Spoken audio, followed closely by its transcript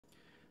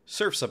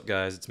Surf's up,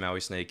 guys, it's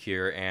Mauisnake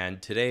here,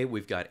 and today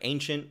we've got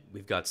Ancient,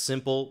 we've got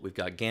Simple, we've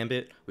got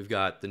Gambit, we've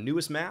got the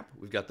newest map,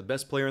 we've got the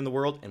best player in the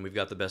world, and we've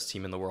got the best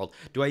team in the world.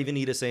 Do I even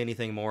need to say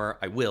anything more?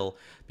 I will,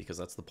 because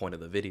that's the point of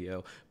the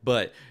video.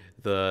 But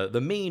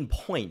the main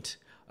point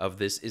of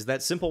this is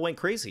that Simple went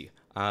crazy.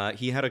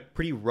 He had a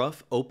pretty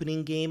rough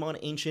opening game on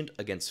Ancient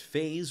against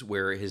FaZe,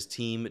 where his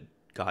team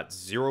got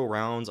 0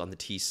 rounds on the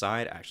T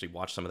side. I actually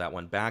watched some of that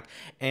one back,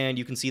 and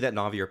you can see that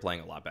Navi are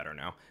playing a lot better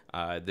now.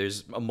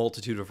 There's a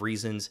multitude of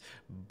reasons,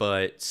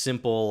 but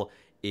Simple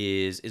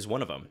is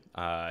one of them.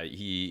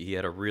 He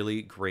had a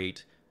really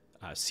great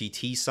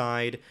CT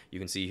side. You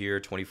can see here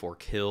 24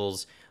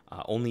 kills,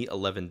 only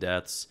 11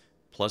 deaths,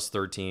 plus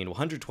 13,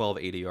 112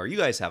 ADR. You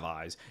guys have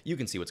eyes. You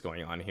can see what's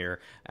going on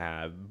here.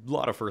 A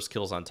lot of first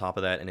kills on top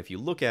of that, and if you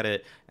look at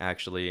it,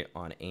 actually,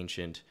 on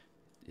Ancient,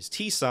 his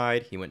T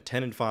side, he went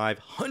 10 and 5,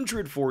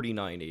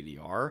 149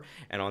 ADR,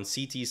 and on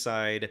CT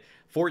side,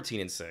 14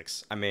 and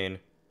 6. I mean,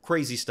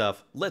 crazy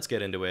stuff. Let's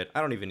get into it.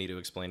 I don't even need to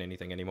explain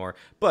anything anymore,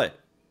 but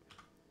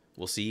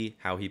we'll see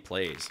how he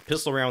plays.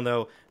 Pistol round,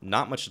 though,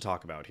 not much to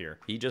talk about here.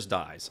 He just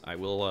dies. I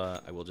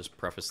will just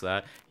preface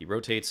that. He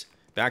rotates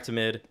back to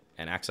mid,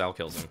 and Axal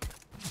kills him.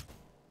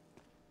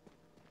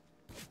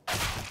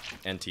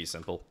 And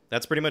Simple.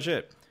 That's pretty much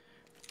it.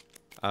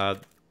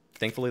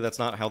 Thankfully, that's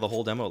not how the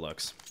whole demo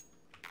looks.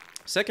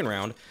 Second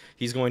round,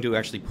 he's going to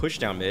actually push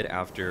down mid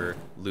after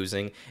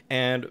losing,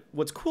 and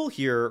what's cool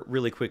here,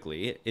 really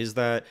quickly, is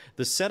that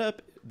the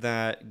setup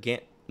that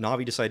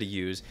Navi decided to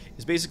use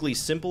is basically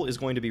Simple is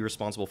going to be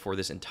responsible for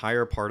this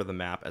entire part of the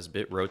map as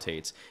bit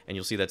rotates, and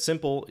you'll see that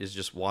Simple is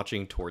just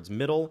watching towards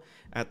middle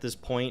at this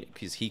point,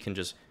 because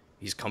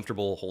he's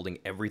comfortable holding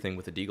everything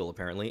with a deagle,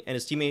 apparently, and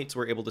his teammates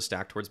were able to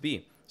stack towards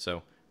B,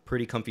 so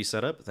pretty comfy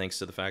setup, thanks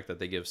to the fact that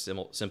they give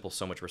Simple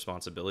so much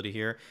responsibility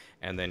here.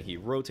 And then he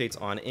rotates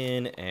on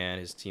in, and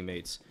his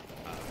teammates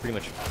pretty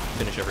much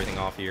finish everything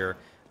off here.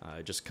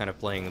 Just kind of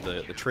playing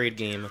the trade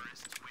game,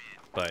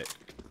 but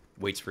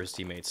waits for his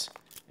teammates.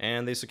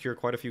 And they secure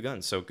quite a few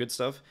guns, so good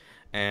stuff.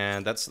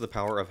 And that's the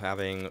power of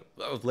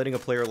letting a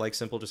player like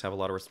Simple just have a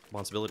lot of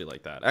responsibility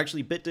like that.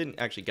 Actually, Bit didn't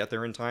actually get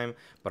there in time,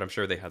 but I'm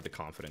sure they had the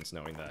confidence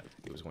knowing that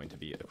it was going to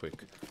be a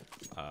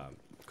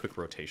quick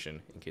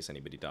rotation in case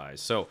anybody dies.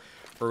 So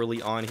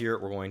early on here,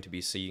 we're going to be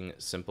seeing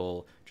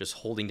Simple just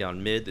holding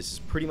down mid. This is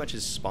pretty much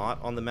his spot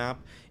on the map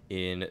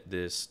in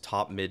this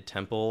top mid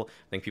temple.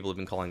 I think people have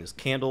been calling this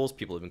candles.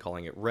 People have been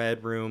calling it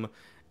red room.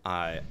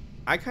 I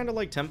kind of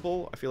like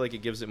temple. I feel like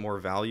it gives it more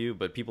value,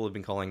 but people have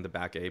been calling the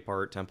back A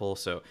part temple.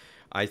 So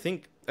I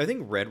think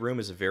red room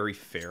is a very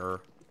fair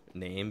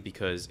name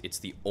because it's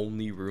the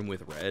only room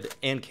with red,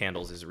 and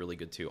candles is really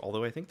good too,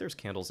 although I think there's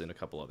candles in a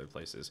couple other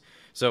places.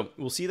 So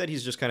we'll see that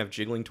he's just kind of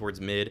jiggling towards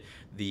mid.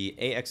 The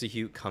A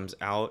execute comes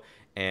out,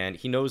 and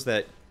he knows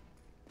that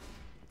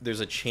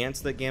there's a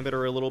chance that Gambit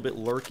are a little bit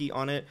lurky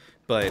on it,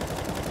 but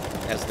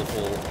as the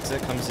full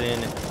exit comes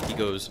in, he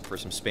goes for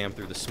some spam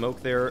through the smoke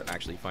there,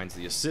 actually finds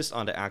the assist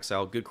onto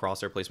Axal, good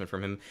crosshair placement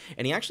from him,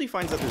 and he actually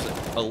finds that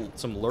there's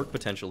some lurk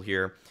potential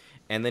here,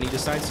 and then he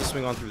decides to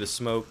swing on through the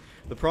smoke.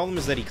 The problem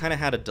is that he kind of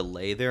had a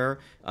delay there.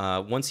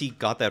 Once he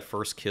got that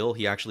first kill,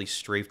 he actually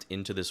strafed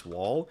into this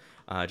wall.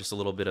 Just a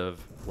little bit of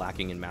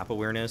lacking in map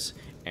awareness,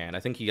 and I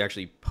think he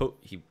actually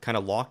kind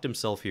of locked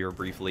himself here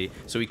briefly,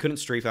 so he couldn't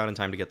strafe out in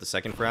time to get the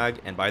second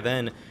frag, and by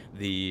then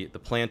the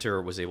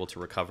planter was able to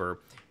recover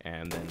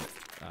and then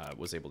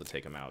was able to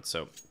take him out.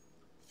 So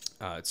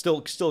it's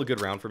still a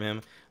good round from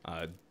him.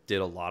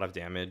 Did a lot of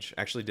damage.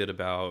 Actually did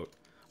about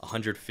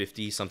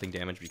 150 something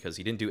damage because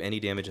he didn't do any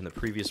damage in the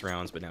previous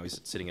rounds, but now he's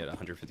sitting at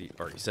 150,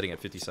 or he's sitting at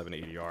 57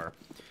 ADR.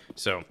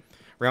 So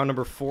round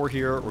number 4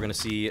 here, we're going to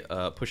see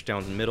push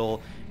down the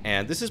middle,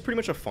 and this is pretty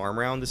much a farm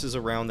round. This is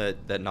a round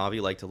that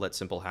Navi like to let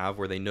Simple have,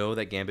 where they know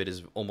that Gambit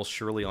is almost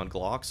surely on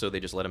Glock, so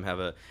they just let him have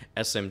a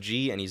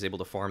SMG, and he's able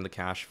to farm the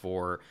cash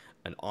for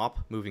an op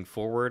moving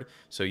forward.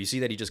 So you see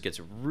that he just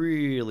gets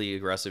really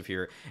aggressive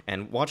here,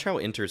 and watch how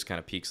Inters kind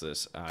of peaks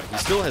this. He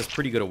still has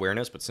pretty good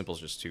awareness, but Simple's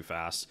just too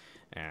fast,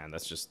 and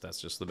that's just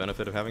the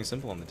benefit of having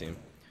Simple on the team.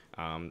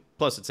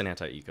 Plus, it's an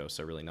anti-eco,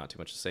 so really not too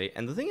much to say.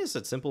 And the thing is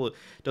that Simple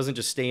doesn't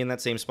just stay in that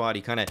same spot.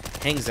 He kind of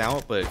hangs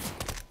out, but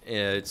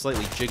it's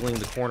slightly jiggling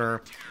the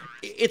corner.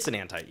 It's an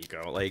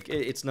anti-eco. Like,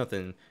 it's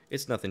nothing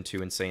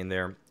too insane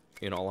there,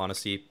 in all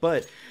honesty.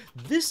 But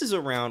this is a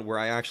round where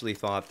I actually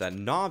thought that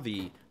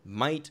Navi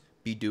might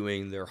be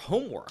doing their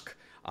homework.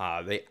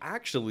 They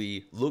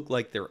actually look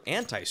like they're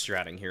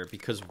anti-stratting here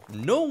because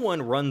no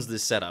one runs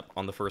this setup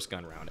on the first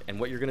gun round. And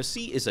what you're going to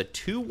see is a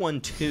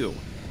 2-1-2.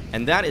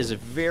 And that is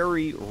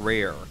very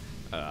rare.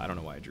 I don't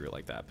know why I drew it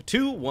like that. But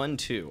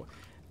 2-1-2.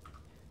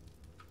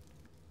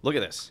 Look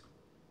at this.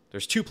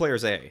 There's 2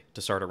 players A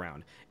to start a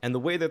round. And the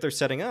way that they're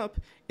setting up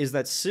is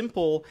that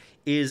Simple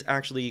is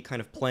actually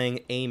kind of playing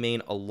A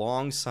main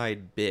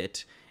alongside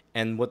Bit.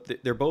 And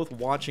they're both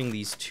watching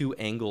these 2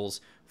 angles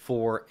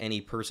for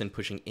any person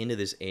pushing into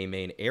this A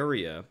main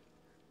area.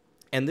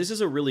 And this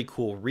is a really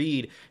cool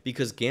read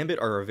because Gambit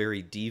are a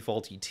very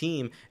defaulty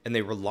team, and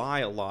they rely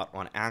a lot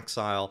on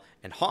Axile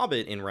and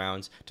Hobbit in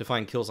rounds to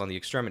find kills on the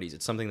extremities.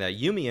 It's something that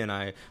Yumi and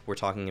I were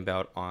talking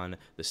about on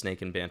the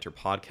Snake and Banter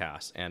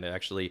podcast, and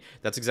actually,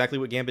 that's exactly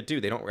what Gambit do.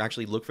 They don't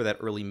actually look for that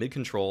early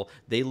mid-control.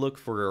 They look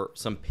for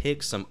some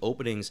picks, some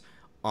openings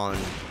on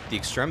the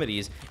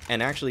extremities,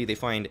 and actually they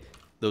find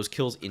those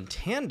kills in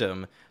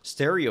tandem,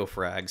 stereo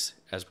frags,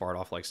 as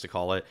Bardoff likes to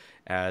call it,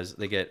 as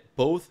they get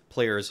both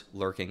players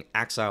lurking,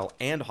 Axile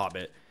and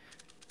Hobbit.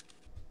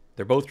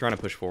 They're both trying to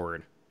push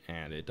forward,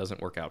 and it doesn't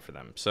work out for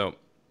them. So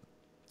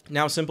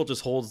now s1mple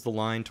just holds the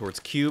line towards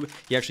Cube.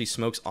 He actually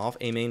smokes off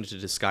A main to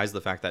disguise the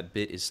fact that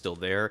Bit is still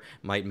there.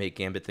 Might make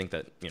Gambit think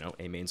that, you know,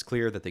 A main's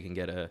clear, that they can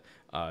get a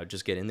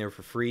just get in there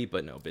for free,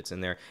 but no, Bit's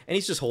in there. And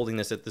he's just holding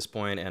this at this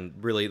point, and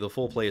really the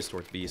full play is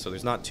towards B, so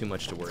there's not too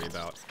much to worry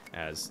about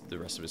as the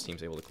rest of his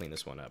team's able to clean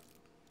this one up.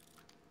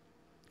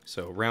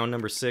 So round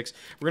number 6,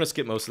 we're going to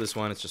skip most of this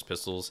one. It's just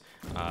pistols.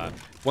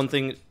 One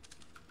thing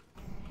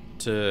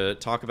to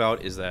talk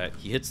about is that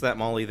he hits that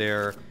molly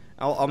there.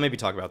 I'll maybe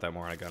talk about that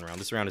more on a gun round.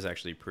 This round is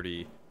actually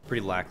pretty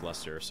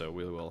lackluster, so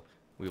we will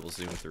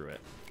zoom through it.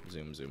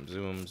 Zoom, zoom,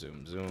 zoom,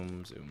 zoom,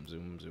 zoom, zoom,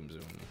 zoom, zoom,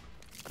 zoom.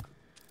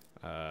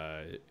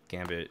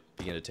 Gambit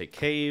begin to take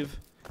cave,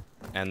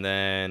 and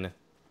then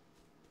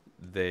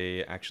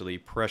they actually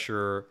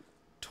pressure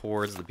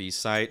towards the B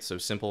site, so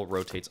s1mple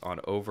rotates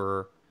on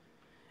over,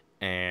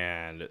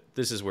 and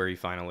this is where he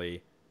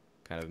finally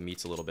kind of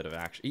meets a little bit of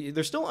action.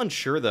 They're still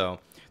unsure, though.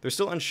 They're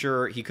still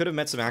unsure. He could have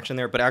met some action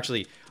there, but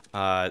actually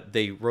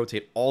they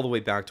rotate all the way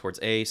back towards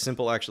A.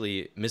 s1mple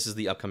actually misses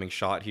the upcoming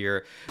shot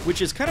here,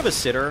 which is kind of a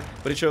sitter,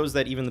 but it shows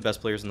that even the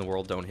best players in the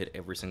world don't hit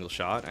every single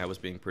shot. I was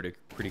being pretty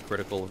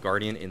critical of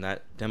Guardian in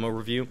that demo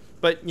review,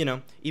 but, you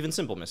know, even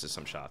s1mple misses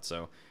some shots,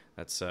 so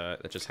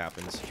that just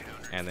happens.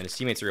 And then his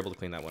teammates are able to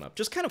clean that one up.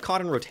 Just kind of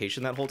caught in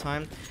rotation that whole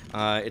time.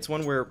 It's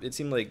one where it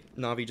seemed like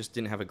Navi just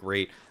didn't have a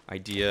great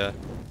idea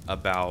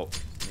about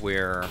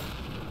where...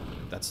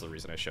 That's the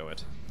reason I show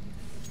it.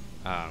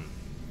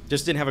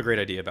 Just didn't have a great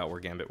idea about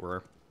where Gambit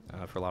were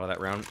for a lot of that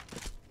round.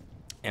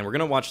 And we're going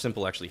to watch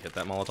s1mple actually hit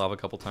that Molotov a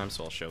couple times,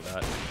 so I'll show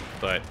that.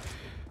 But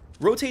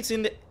rotates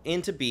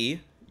into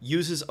B,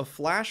 uses a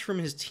flash from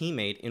his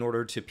teammate in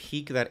order to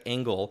peek that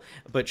angle,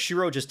 but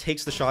Shiro just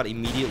takes the shot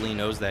immediately,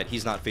 knows that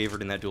he's not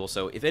favored in that duel,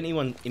 so if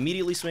anyone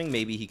immediately swing,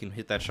 maybe he can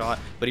hit that shot,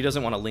 but he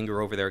doesn't want to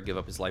linger over there, give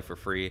up his life for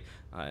free.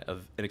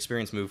 Of an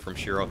experienced move from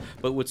Shiro.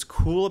 But what's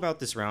cool about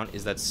this round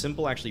is that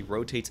s1mple actually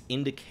rotates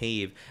into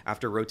cave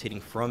after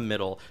rotating from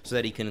middle so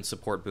that he can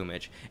support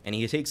Boomich, and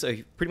he takes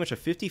a pretty much a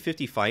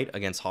 50-50 fight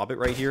against Hobbit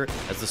right here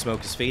as the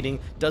smoke is fading,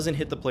 doesn't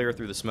hit the player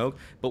through the smoke,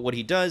 but what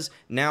he does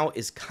now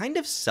is kind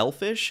of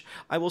selfish,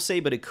 I will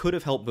say, but it could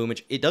have helped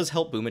Boomich. It does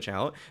help Boomich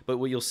out, but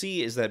what you'll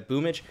see is that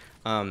Boomich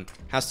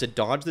has to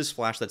dodge this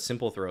flash that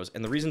s1mple throws,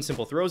 and the reason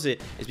s1mple throws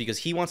it is because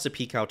he wants to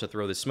peek out to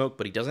throw the smoke,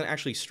 but he doesn't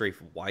actually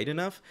strafe wide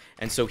enough,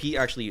 and so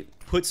he actually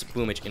puts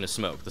Boomich in a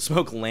smoke. The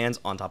smoke lands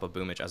on top of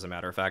Boomich, as a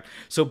matter of fact.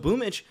 So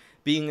Boomich,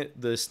 being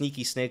the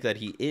sneaky snake that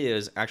he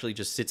is, actually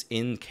just sits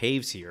in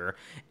caves here,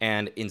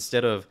 and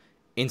instead of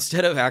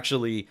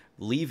actually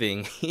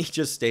leaving, he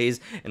just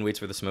stays and waits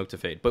for the smoke to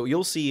fade. But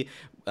you'll see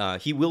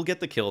he will get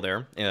the kill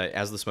there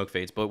as the smoke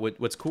fades. But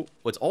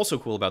what's also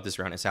cool about this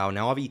round is how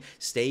Navi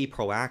stay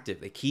proactive.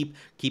 They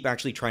keep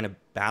actually trying to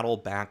battle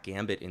back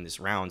Gambit in this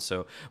round.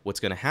 So what's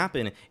going to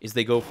happen is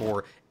they go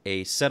for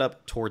a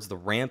setup towards the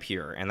ramp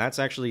here, and that's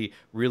actually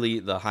really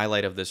the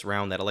highlight of this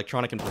round, that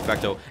Electronic and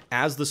Perfecto,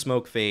 as the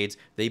smoke fades,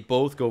 they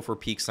both go for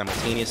peaks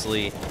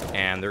simultaneously,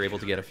 and they're able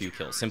to get a few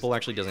kills. s1mple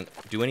actually doesn't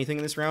do anything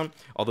in this round,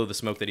 although the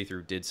smoke that he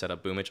threw did set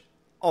up Boomich,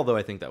 although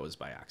I think that was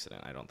by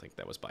accident. I don't think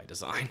that was by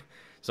design.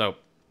 So,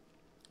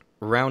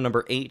 round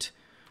number 8.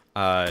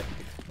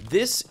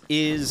 This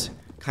is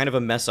kind of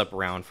a mess up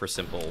round for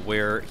s1mple,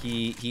 where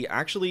he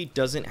actually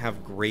doesn't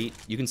have great,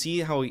 you can see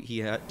how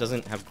he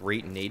doesn't have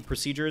great nade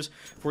procedures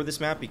for this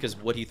map, because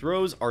what he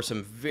throws are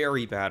some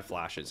very bad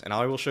flashes, and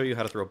I will show you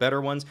how to throw better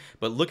ones.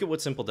 But look at what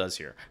s1mple does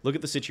here. Look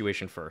at the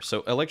situation first.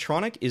 So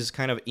Electronic is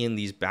kind of in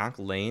these back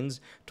lanes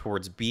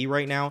towards B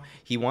right now.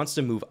 He wants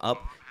to move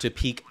up to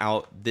peek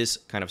out this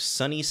kind of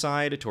sunny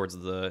side towards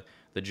the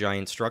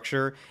giant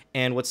structure,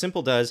 and what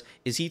s1mple does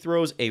is he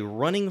throws a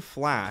running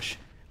flash,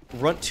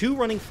 two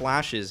running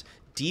flashes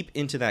deep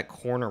into that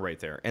corner right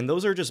there, and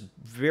those are just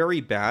very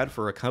bad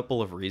for a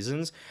couple of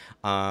reasons.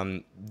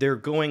 They're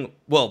going,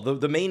 well,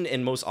 the main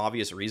and most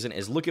obvious reason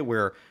is look at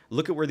where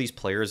these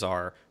players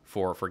are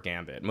for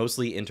Gambit,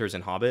 mostly Inters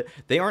and Hobbit.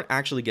 They aren't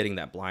actually getting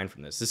that blind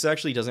from this. This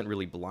actually doesn't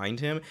really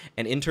blind him,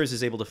 and Inters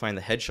is able to find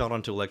the headshot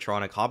onto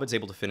Electronic. Hobbit's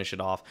able to finish it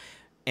off,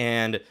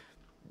 and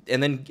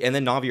then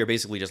Navi are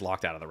basically just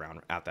locked out of the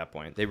round at that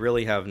point. They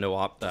really have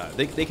no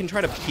they can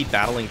try to keep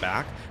battling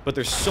back, but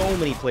there's so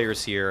many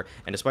players here,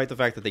 and despite the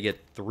fact that they get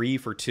 3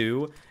 for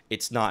 2,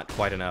 it's not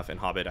quite enough, and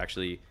Hobbit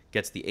actually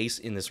gets the ace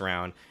in this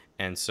round,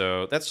 and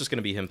so that's just going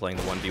to be him playing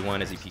the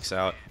 1v1 as he peeks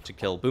out to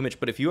kill Boomich.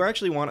 But if you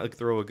actually want to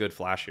throw a good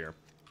flash here,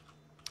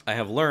 I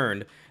have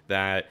learned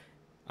that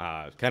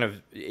kind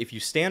of, if you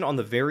stand on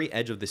the very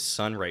edge of this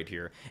sun right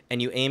here,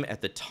 and you aim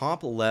at the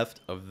top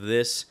left of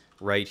this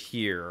right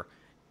here,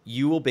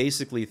 you will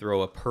basically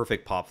throw a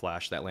perfect pop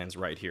flash that lands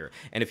right here.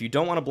 And if you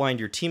don't want to blind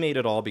your teammate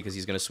at all because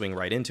he's going to swing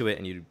right into it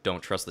and you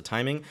don't trust the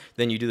timing,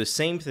 then you do the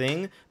same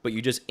thing, but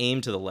you just aim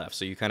to the left.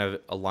 So you kind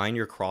of align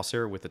your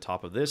crosshair with the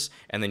top of this,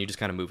 and then you just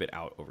kind of move it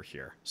out over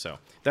here. So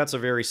that's a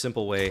very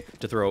simple way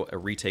to throw a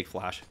retake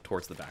flash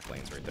towards the back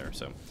lanes right there.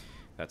 So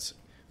that's,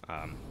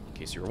 in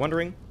case you were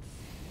wondering.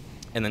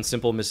 And then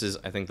s1mple misses,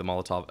 I think, the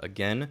Molotov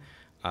again.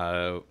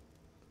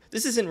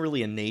 This isn't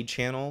really a nade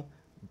channel,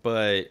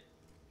 but...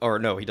 Or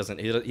no, he doesn't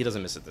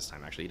miss it this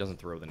time, actually. He doesn't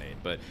throw the nade.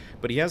 But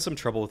he has some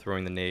trouble with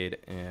throwing the nade,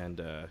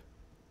 and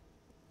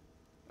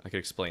I could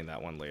explain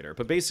that one later.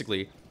 But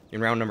basically,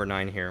 in round number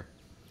 9 here,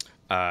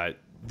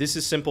 this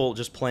is s1mple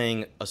just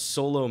playing a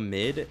solo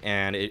mid,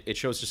 and it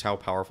shows just how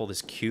powerful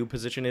this cube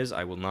position is.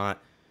 I will not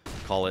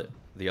call it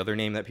the other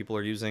name that people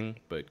are using,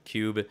 but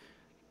cube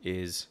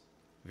is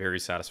very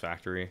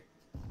satisfactory.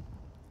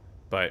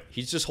 But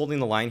he's just holding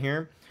the line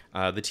here.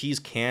 The T's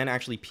can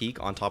actually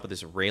peek on top of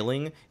this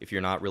railing if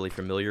you're not really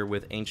familiar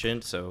with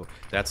Ancient, so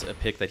that's a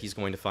pick that he's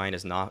going to find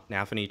as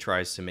Navi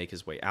tries to make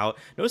his way out.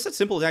 Notice that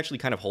s1mple is actually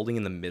kind of holding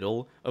in the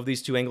middle of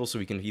these two angles so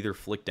he can either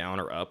flick down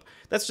or up.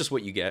 That's just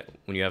what you get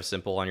when you have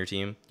s1mple on your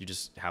team. You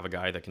just have a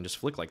guy that can just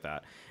flick like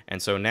that.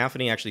 And so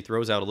Navi actually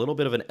throws out a little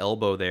bit of an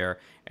elbow there,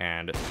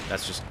 and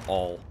that's just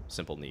all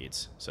s1mple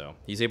needs. So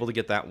he's able to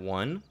get that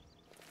one.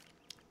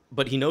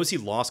 But he knows he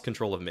lost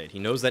control of mid. He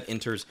knows that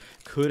Inters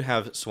could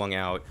have swung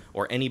out,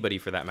 or anybody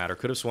for that matter,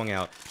 could have swung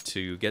out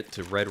to get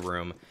to red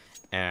room.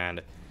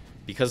 And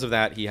because of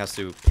that, he has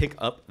to pick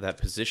up that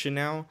position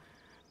now.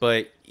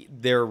 But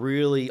they're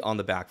really on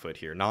the back foot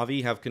here.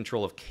 Navi have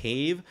control of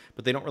cave,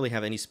 but they don't really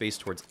have any space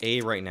towards A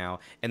right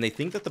now. And they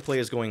think that the play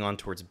is going on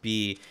towards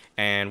B.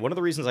 And one of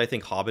the reasons I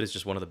think Hobbit is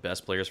just one of the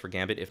best players for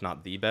Gambit, if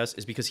not the best,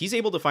 is because he's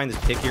able to find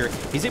this pick here.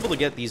 He's able to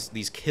get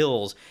these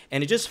kills,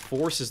 and it just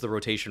forces the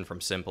rotation from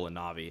s1mple and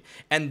Navi.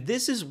 And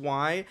this is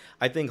why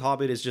I think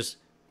Hobbit is just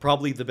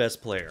probably the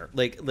best player.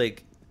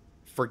 Like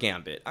for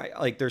Gambit.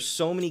 There's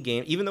so many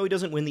games, even though he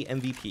doesn't win the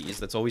MVPs,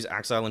 that's always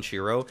Axile and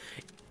Shiro.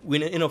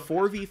 When in a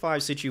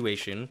 4v5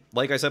 situation,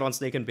 like I said on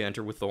Snake and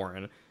Banter with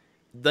Thorin,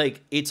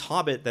 like, it's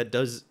Hobbit that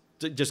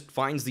just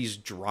finds these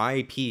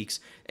dry peaks,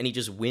 and he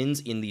just wins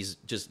in these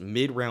just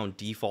mid-round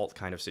default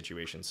kind of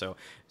situations. So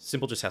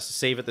s1mple just has to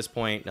save at this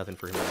point. Nothing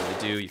for him to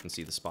really do. You can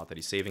see the spot that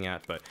he's saving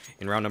at. But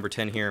in round number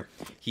 10 here,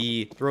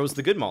 he throws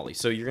the good molly.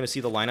 So you're going to see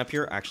the lineup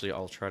here. Actually,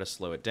 I'll try to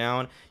slow it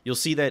down. You'll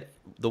see that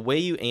the way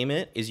you aim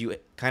it is you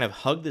kind of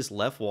hug this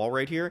left wall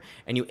right here,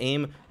 and you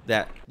aim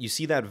that, you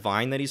see that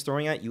vine that he's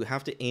throwing at, you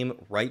have to aim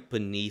right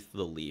beneath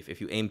the leaf.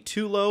 If you aim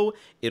too low,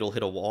 it'll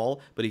hit a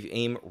wall, but if you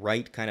aim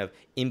right kind of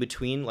in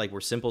between, like where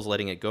s1mple's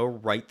letting it go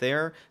right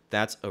there,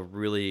 that's a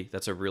really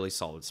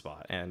solid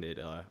spot, and it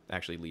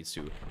actually leads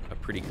to a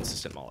pretty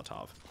consistent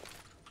Molotov.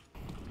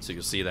 So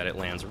you'll see that it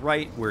lands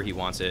right where he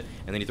wants it,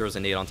 and then he throws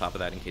a nade on top of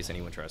that in case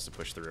anyone tries to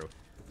push through.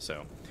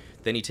 So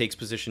then he takes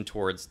position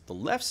towards the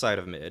left side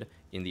of mid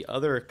in the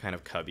other kind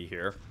of cubby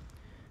here,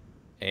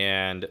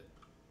 and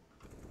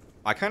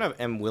I kind of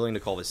am willing to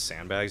call this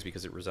sandbags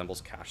because it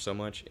resembles cash so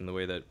much in the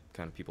way that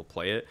kind of people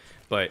play it.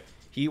 But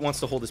he wants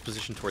to hold this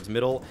position towards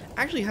middle.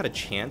 Actually had a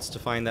chance to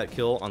find that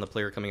kill on the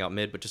player coming out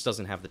mid, but just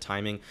doesn't have the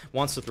timing.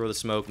 Wants to throw the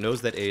smoke,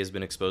 knows that A has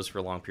been exposed for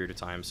a long period of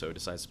time, so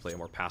decides to play a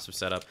more passive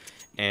setup.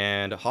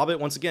 And Hobbit,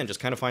 once again,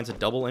 just kind of finds a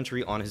double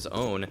entry on his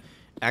own.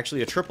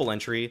 Actually a triple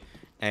entry,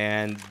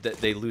 and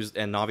they lose,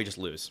 and Navi just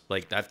lose.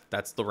 Like,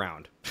 that's the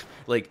round.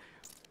 Like,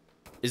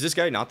 is this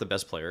guy not the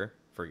best player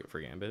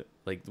for Gambit?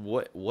 Like,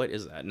 what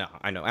is that? No,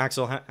 I know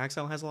Axile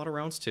has a lot of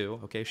rounds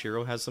too. Okay,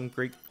 Shiro has some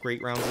great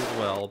rounds as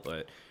well,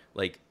 but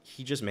like,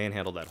 he just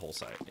manhandled that whole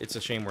side. It's a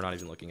shame we're not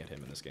even looking at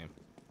him in this game.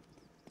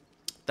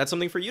 That's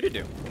something for you to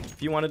do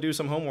if you want to do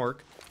some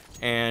homework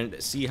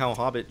and see how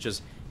Hobbit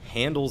just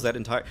handles that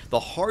the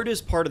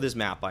hardest part of this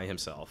map by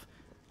himself.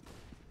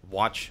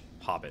 Watch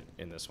Hobbit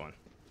in this one.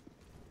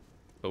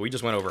 But we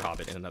just went over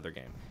Hobbit in another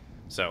game,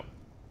 so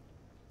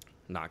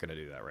not gonna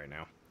do that right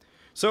now.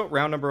 So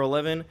round number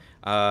 11,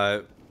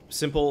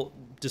 s1mple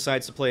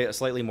decides to play a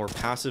slightly more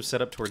passive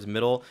setup towards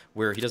middle,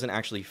 where he doesn't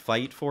actually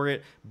fight for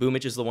it.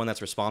 Boomich is the one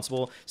that's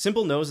responsible.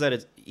 s1mple knows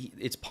that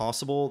it's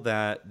possible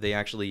that they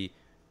actually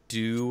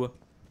do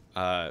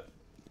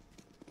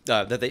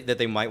that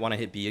they might want to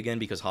hit B again,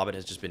 because Hobbit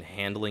has just been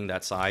handling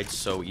that side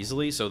so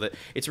easily, so that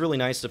it's really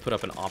nice to put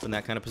up an op in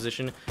that kind of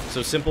position. So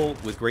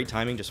s1mple, with great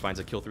timing, just finds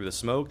a kill through the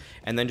smoke,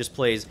 and then just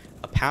plays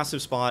a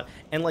passive spot.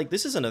 And like,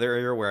 this is another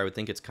area where I would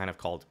think it's kind of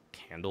called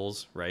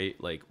candles, right?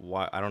 Like,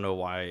 why, I don't know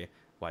why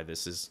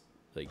this is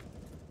like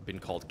been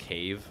called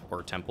cave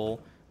or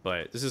temple,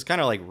 but this is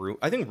kind of like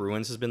I think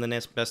Ruins has been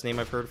the best name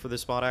I've heard for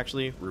this spot,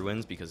 actually.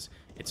 Ruins, because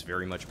it's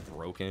very much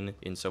broken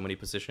in so many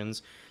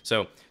positions.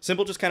 So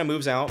s1mple just kind of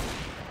moves out,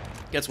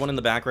 gets one in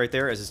the back right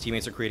there as his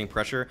teammates are creating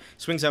pressure,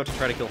 swings out to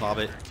try to kill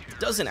Hobbit,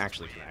 doesn't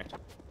actually connect,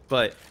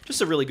 but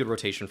just a really good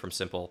rotation from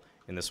s1mple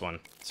in this one.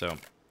 So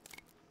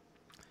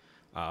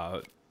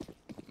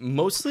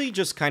mostly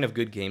just kind of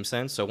good game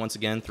sense. So once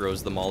again,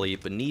 throws the molly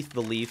beneath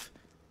the leaf.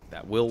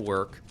 That will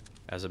work,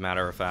 as a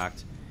matter of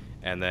fact.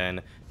 And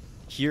then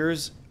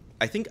here's,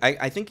 I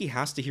think he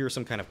has to hear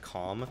some kind of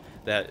comm,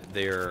 that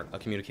a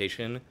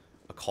communication,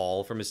 a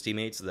call from his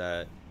teammates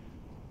that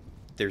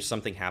there's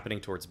something happening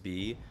towards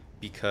B,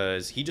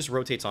 because he just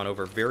rotates on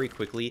over very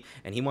quickly,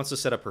 and he wants to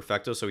set up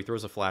Perfecto, so he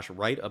throws a flash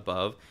right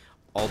above.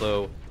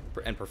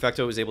 And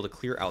Perfecto is able to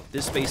clear out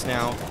this space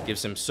now,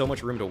 gives him so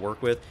much room to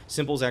work with.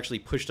 s1mple's actually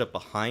pushed up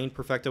behind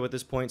Perfecto at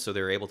this point, so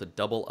they're able to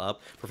double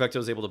up. Perfecto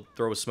is able to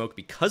throw a smoke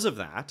because of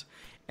that,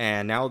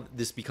 and now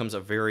this becomes a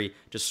very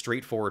just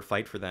straightforward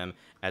fight for them,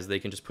 as they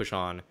can just push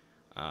on.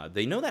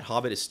 They know that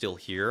Hobbit is still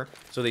here,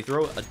 so they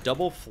throw a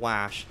double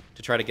flash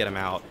to try to get him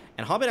out,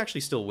 and Hobbit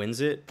actually still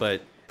wins it,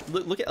 but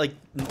look at, like,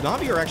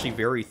 Navi are actually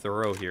very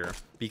thorough here,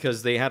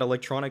 because they had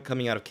Electronic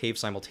coming out of cave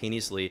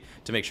simultaneously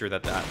to make sure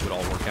that that would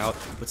all work out.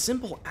 But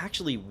s1mple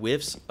actually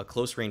whiffs a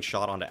close range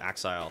shot onto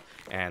Axile,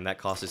 and that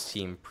costs his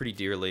team pretty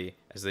dearly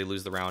as they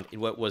lose the round. In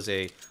what was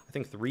I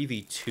think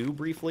 3v2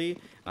 briefly,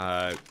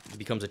 it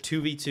becomes a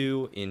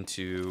 2v2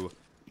 into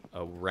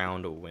a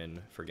round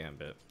win for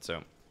Gambit.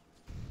 So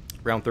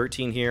round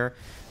 13 here.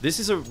 This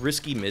is a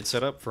risky mid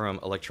setup from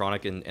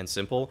Electronic and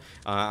s1mple.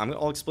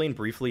 I'll explain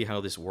briefly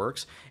how this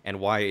works and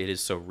why it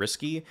is so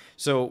risky.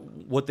 So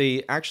what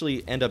they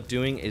actually end up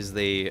doing is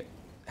they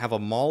have a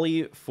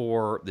molly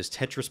for this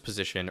Tetris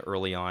position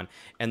early on,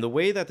 and the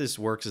way that this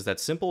works is that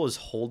s1mple is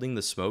holding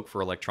the smoke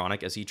for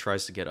Electronic as he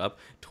tries to get up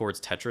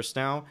towards Tetris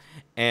now,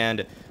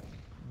 and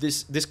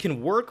this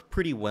can work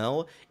pretty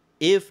well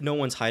if no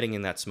one's hiding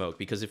in that smoke,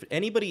 because if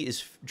anybody is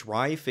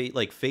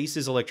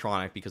faces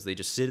Electronic because they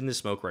just sit in the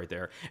smoke right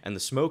there and the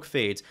smoke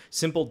fades,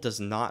 s1mple does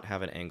not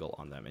have an angle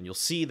on them, and you'll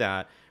see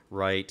that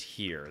right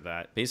here,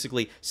 that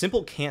basically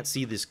s1mple can't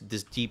see this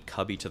deep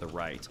cubby to the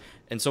right.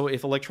 And so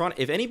if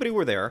anybody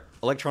were there,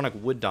 Electronic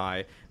would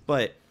die,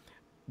 but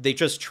they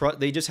just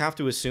have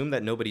to assume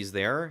that nobody's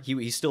there.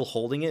 He's still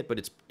holding it, but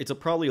it's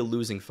probably a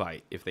losing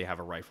fight if they have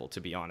a rifle,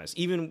 to be honest.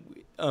 Even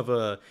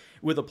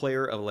with a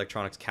player of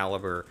Electronic's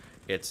caliber,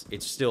 it's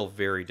still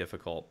very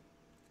difficult.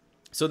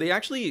 So they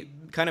actually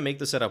kind of make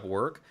the setup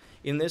work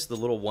in this, the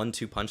little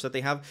 1-2 punch that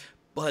they have,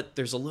 but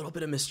there's a little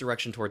bit of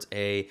misdirection towards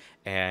A,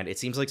 and it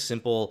seems like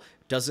s1mple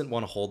doesn't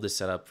want to hold this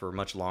setup for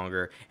much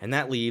longer, and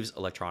that leaves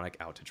Electronic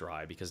out to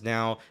dry, because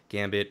now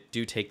Gambit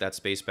do take that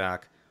space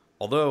back.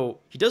 Although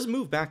he does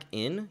move back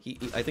in,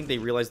 I think they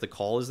realize the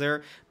call is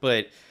there,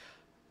 but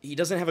he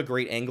doesn't have a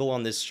great angle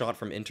on this shot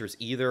from Inters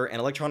either,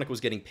 and Electronic was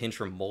getting pinched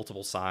from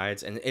multiple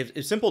sides, and if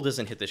s1mple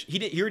doesn't hit this,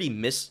 he already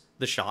missed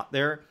the shot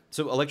there,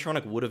 so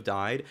Electronic would have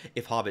died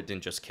if Hobbit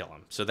didn't just kill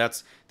him. So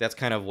that's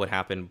kind of what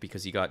happened,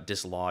 because he got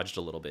dislodged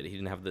a little bit. He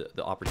didn't have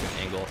the opportune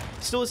angle.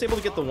 Still is able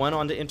to get the one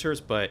onto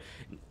Inters, but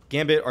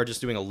Gambit are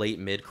just doing a late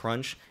mid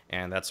crunch,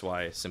 and that's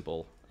why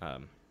s1mple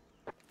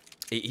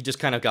he just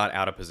kind of got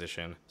out of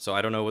position. So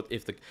I don't know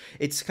if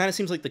it kind of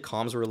seems like the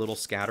comms were a little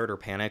scattered or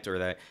panicked, or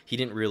that he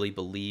didn't really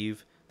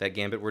believe that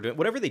Gambit were doing.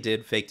 Whatever they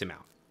did, faked him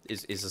out,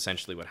 is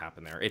essentially what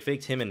happened there. It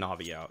faked him and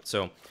Navi out.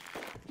 So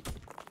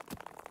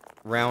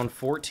round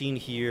 14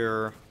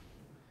 here,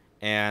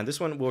 and this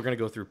one we're going to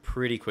go through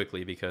pretty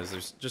quickly,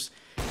 because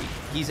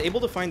he's able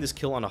to find this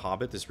kill on a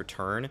Hobbit, this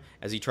return,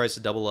 as he tries to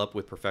double up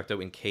with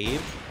Perfecto in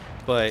cave,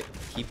 but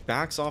he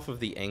backs off of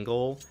the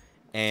angle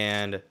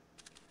and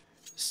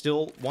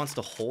still wants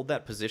to hold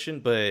that position,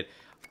 but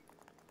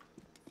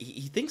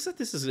he thinks that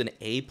this is an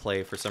A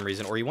play for some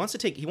reason, or he wants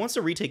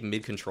to retake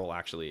mid control,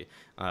 actually,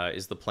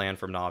 is the plan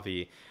from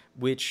Navi,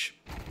 which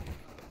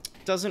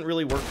doesn't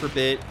really work for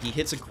Bit. He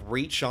hits a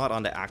great shot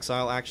onto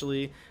Axile,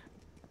 actually,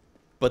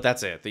 but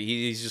that's it.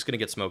 He's just going to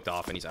get smoked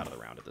off, and he's out of the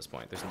round at this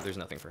point. There's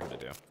nothing for him to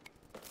do.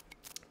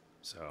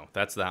 So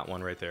that's that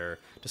one right there.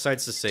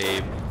 Decides to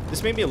save.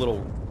 This made me a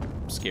little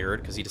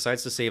scared, because he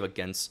decides to save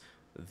against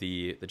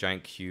the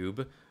giant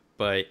cube,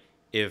 but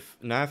if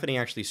Navi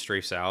actually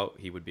strafes out,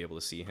 he would be able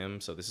to see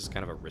him. So this is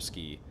kind of a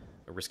risky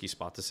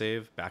spot to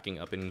save. Backing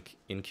up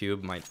in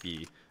cube might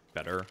be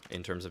better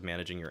in terms of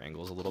managing your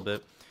angles a little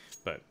bit,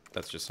 but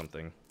that's just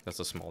something. That's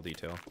a small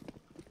detail.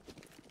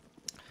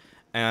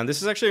 And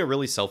this is actually a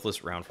really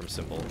selfless round from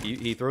s1mple.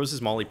 He throws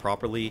his molly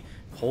properly,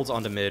 holds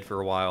onto mid for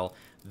a while.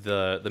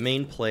 The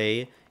main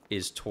play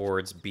is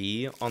towards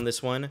B on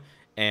this one,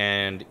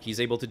 and he's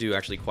able to do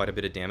actually quite a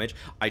bit of damage.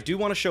 I do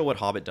want to show what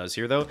Hobbit does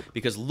here, though,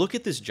 because look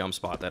at this jump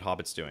spot that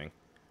Hobbit's doing.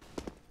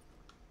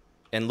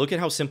 And look at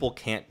how s1mple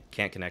can't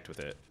connect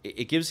with it.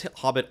 It gives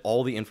Hobbit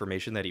all the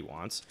information that he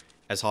wants,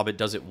 as Hobbit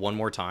does it one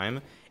more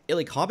time.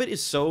 Hobbit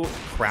is so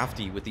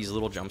crafty with these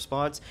little jump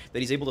spots that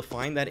he's able to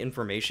find that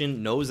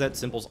information, knows that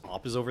s1mple's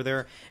op is over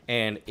there,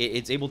 and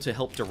it's able to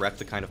help direct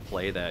the kind of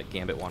play that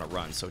Gambit want to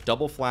run. So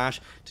double flash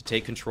to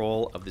take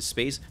control of the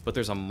space, but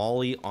there's a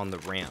molly on the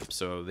ramp,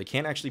 so they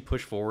can't actually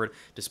push forward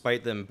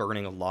despite them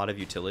burning a lot of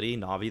utility,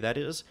 Navi that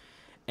is.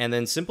 And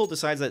then s1mple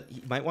decides that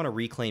he might want to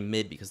reclaim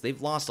mid, because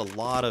they've lost a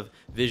lot of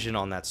vision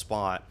on that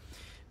spot,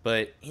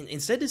 but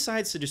instead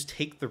decides to just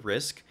take the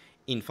risk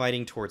in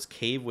fighting towards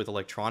cave with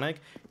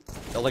Electronic,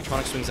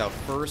 Electronic swings out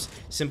first.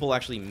 s1mple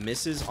actually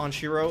misses on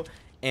Shiro,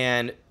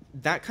 and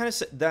that kind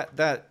of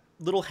that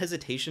little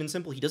hesitation in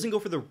s1mple. He doesn't go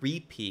for the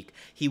re-peek.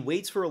 He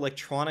waits for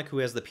Electronic, who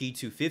has the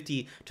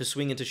P250, to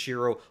swing into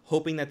Shiro,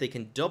 hoping that they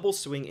can double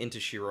swing into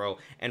Shiro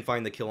and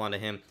find the kill onto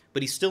him.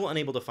 But he's still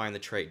unable to find the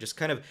trade.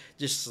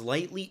 Just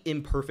slightly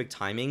imperfect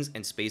timings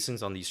and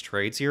spacings on these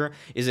trades here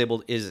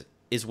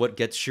is what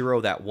gets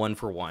Shiro that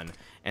 1-for-1.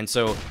 And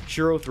so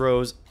Shiro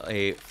throws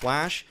a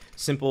flash.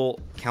 s1mple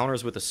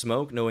counters with a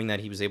smoke, knowing that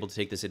he was able to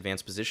take this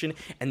advanced position.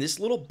 And this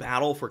little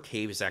battle for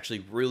cave is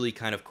actually really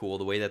kind of cool.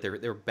 The way that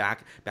they're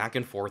back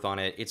and forth on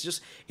it. It's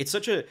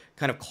such a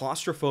kind of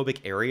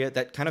claustrophobic area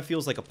that kind of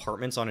feels like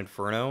apartments on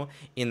Inferno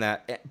in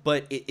that,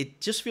 but it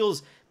just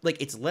feels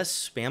like it's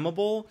less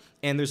spammable,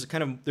 and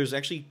there's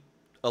actually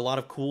a lot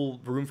of cool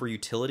room for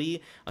utility,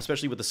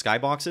 especially with the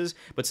skyboxes.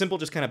 But s1mple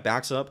just kind of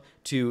backs up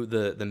to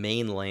the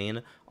main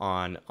lane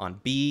on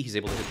B. He's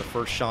able to hit the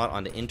first shot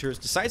onto Inters,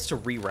 decides to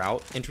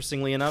reroute,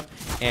 interestingly enough,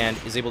 and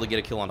is able to get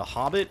a kill onto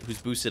Hobbit,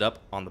 who's boosted up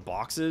on the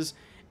boxes.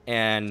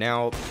 And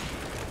now,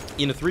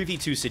 in a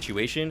 3v2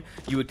 situation,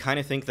 you would kind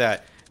of think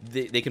that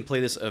they can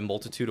play this a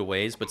multitude of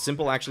ways, but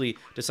s1mple actually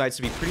decides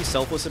to be pretty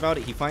selfless about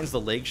it. He finds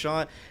the leg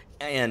shot,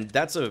 and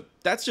that's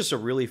just a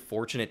really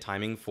fortunate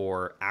timing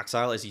for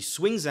Axile as he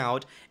swings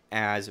out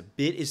as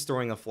Bit is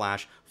throwing a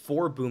flash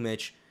for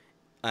Boomich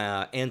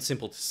and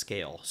s1mple to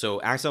scale.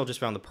 So Axile just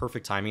found the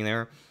perfect timing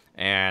there,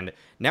 and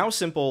now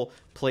s1mple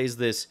plays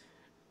this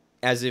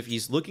as if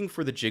he's looking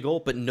for the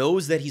jiggle, but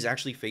knows that he's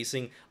actually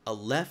facing a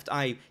left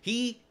eye.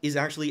 He is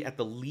actually at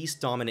the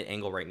least dominant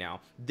angle right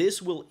now.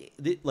 This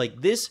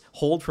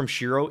hold from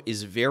Shiro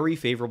is very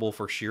favorable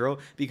for Shiro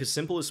because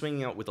s1mple is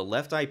swinging out with a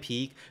left eye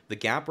peek. The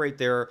gap right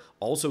there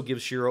also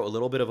gives Shiro a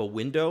little bit of a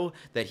window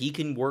that he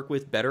can work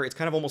with better. It's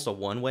kind of almost a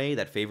one-way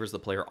that favors the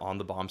player on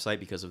the bomb site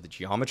because of the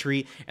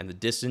geometry and the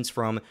distance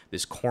from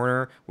this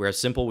corner, whereas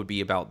s1mple would be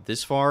about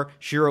this far.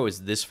 Shiro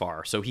is this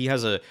far, so he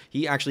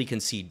actually can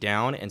see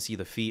down and see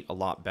the feet a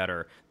lot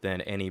better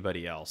than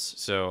anybody else.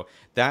 So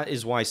that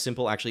is why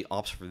s1mple actually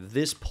opts for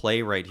this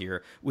play right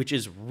here, which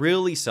is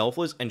really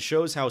selfless and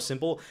shows how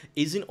s1mple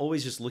isn't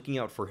always just looking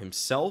out for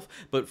himself,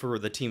 but for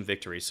the team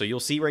victory. So you'll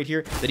see right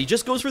here that he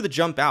just goes for the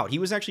jump out. He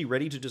was actually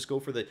ready to just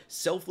go for the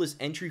selfless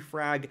entry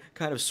frag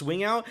kind of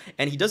swing out,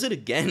 and he does it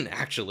again,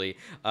 actually.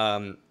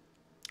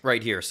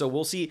 Right here. So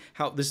we'll see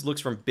how this looks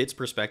from Bit's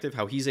perspective,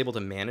 how he's able to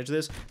manage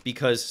this,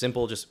 because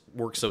s1mple just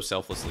works so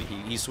selflessly.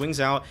 He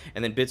swings out,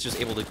 and then Bit's just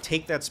able to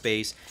take that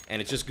space,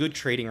 and it's just good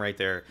trading right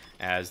there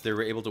as they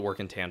were able to work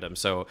in tandem.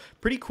 So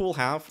pretty cool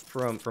half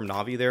from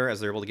Navi there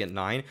as they're able to get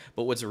 9.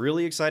 But what's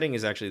really exciting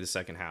is actually the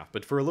second half.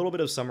 But for a little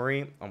bit of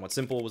summary on what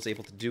s1mple was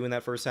able to do in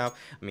that first half,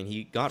 I mean,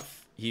 he got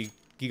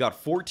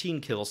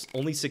 14 kills,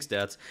 only 6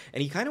 deaths,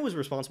 and he kind of was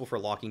responsible for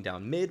locking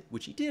down mid,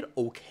 which he did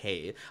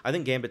okay. I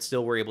think Gambit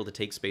still were able to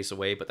take space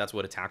away, but that's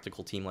what a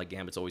tactical team like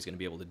Gambit's always going to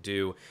be able to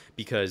do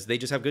because they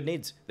just have good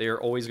nades. They are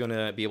always going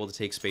to be able to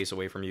take space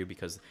away from you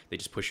because they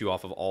just push you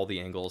off of all the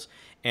angles.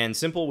 And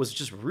s1mple was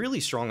just really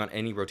strong on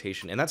any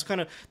rotation, and that's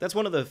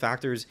one of the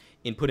factors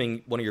in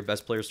putting one of your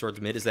best players towards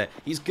mid is that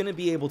he's going to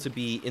be able to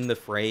be in the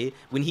fray.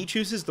 When he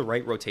chooses the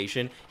right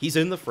rotation, he's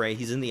in the fray,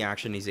 he's in the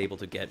action, he's able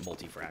to get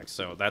multi-frags.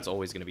 So that's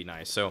always going to be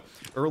nice. So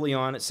early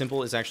on,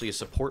 s1mple is actually a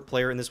support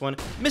player in this one,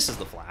 misses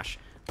the flash,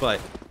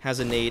 but has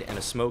a nade and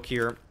a smoke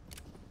here.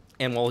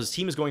 And while his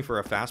team is going for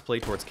a fast play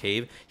towards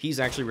cave, he's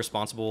actually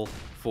responsible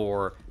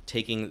for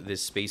taking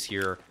this space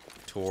here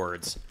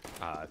towards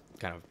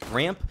kind of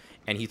ramp,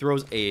 and he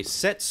throws a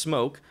set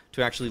smoke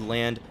to actually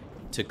land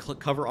to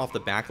cover off the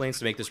back lanes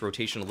to make this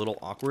rotation a little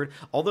awkward.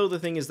 Although the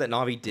thing is that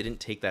Navi didn't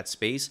take that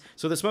space,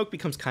 so the smoke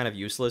becomes kind of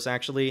useless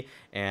actually.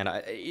 And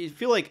I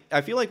feel like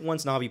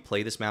once Navi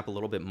play this map a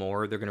little bit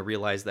more, they're gonna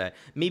realize that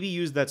maybe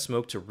use that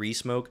smoke to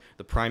re-smoke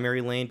the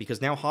primary lane,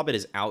 because now Hobbit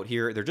is out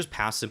here. They're just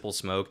past simple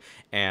smoke,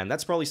 and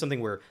that's probably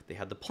something where they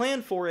had the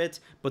plan for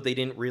it, but they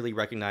didn't really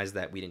recognize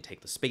that we didn't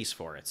take the space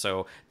for it.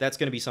 So that's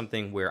gonna be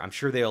something where I'm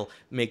sure they'll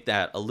make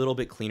that a little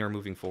bit cleaner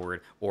moving forward,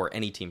 or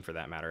any team for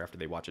that matter, after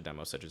they watch a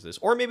demo such as this,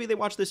 or maybe they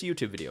watch this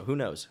YouTube video. Who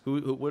knows?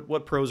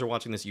 What pros are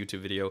watching this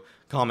YouTube video?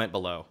 Comment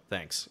below.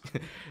 Thanks.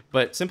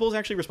 But s1mple is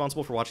actually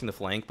responsible for watching the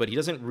flank, but he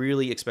doesn't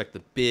really expect the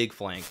big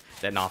flank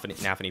that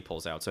Nafany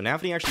pulls out. So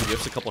Nafany actually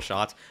whiffs a couple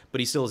shots, but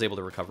he still is able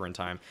to recover in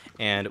time.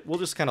 And we'll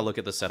just kind of look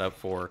at the setup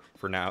for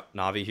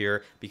Navi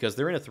here, because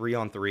they're in a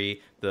 3-on-3.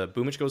 The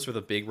Boomich goes for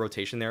the big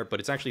rotation there, but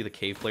it's actually the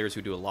cave players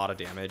who do a lot of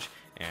damage,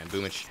 and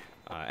Boomich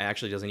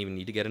actually doesn't even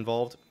need to get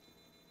involved.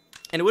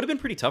 And it would have been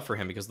pretty tough for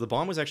him because the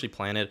bomb was actually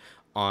planted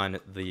on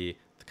the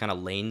kind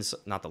of lanes,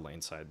 not the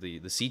lane side, the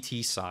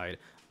CT side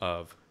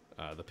of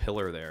the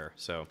pillar there.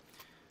 So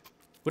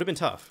would have been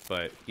tough,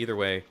 but either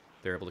way,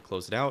 they're able to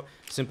close it out.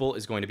 s1mple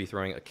is going to be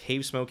throwing a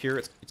cave smoke here.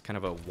 It's kind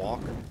of a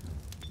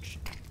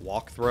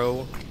walk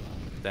throw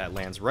that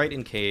lands right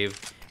in cave.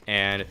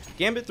 And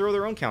Gambit throw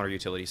their own counter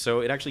utility,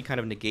 so it actually kind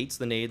of negates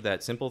the nade that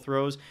s1mple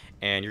throws,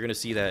 and you're going to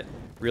see that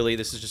really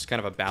this is just kind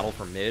of a battle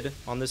for mid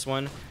on this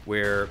one,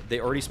 where they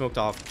already smoked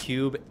off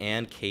cube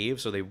and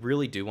cave, so they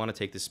really do want to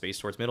take this space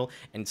towards middle,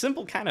 and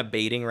s1mple kind of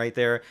baiting right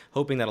there,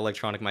 hoping that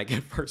Electronic might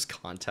get first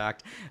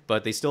contact,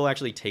 but they still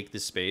actually take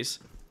this space.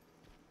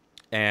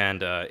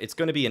 And it's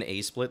going to be an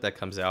A split that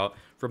comes out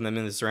from them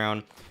in this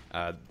round.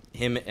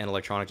 Him and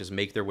Electronic just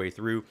make their way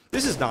through.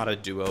 This is not a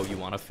duo you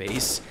want to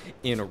face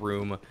in a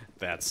room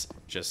that's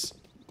just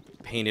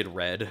painted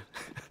red.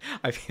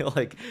 I feel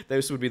like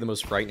this would be the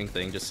most frightening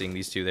thing, just seeing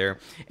these two there.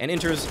 And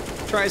Inters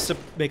tries to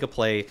make a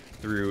play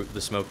through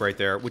the smoke right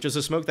there, which is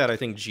a smoke that I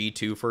think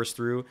G2 first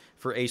threw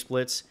for A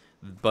splits,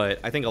 but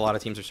I think a lot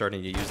of teams are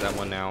starting to use that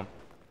one now.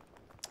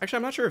 Actually,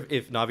 I'm not sure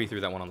if Navi threw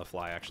that one on the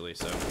fly, actually,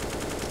 so...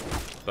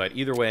 But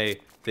either way,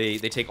 they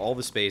take all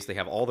the space, they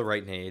have all the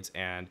right nades,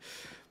 and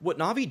what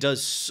Navi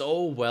does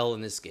so well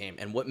in this game,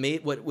 and what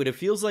it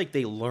feels like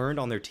they learned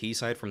on their T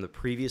side from the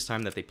previous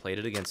time that they played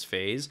it against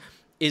FaZe,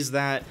 is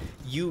that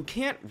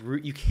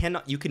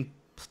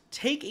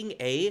taking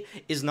A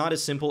is not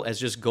as simple as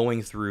just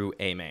going through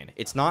A main.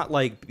 It's not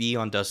like B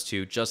on Dust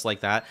 2 just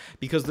like that,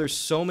 because there's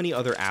so many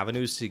other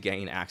avenues to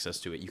gain access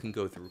to it. You can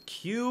go through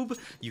Cube,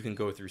 you can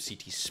go through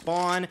CT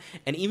spawn,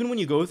 and even when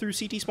you go through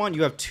CT spawn,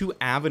 you have two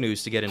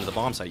avenues to get into the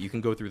bomb site. You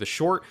can go through the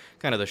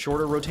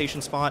shorter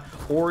rotation spot,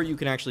 or you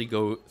can actually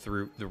go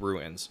through the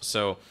ruins.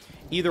 So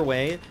either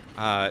way,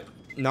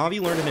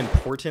 Navi learned an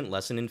important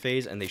lesson in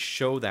FaZe, and they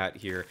show that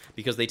here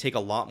because they take a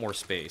lot more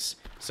space.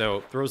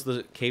 So throws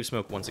the cave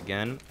smoke once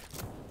again,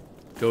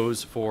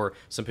 goes for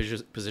some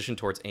position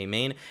towards A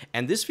main,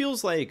 and this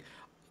feels like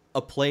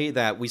a play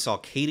that we saw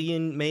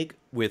Cadian make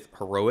with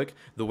Heroic,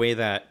 the way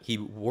that he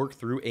worked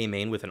through A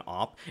main with an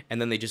op,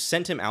 and then they just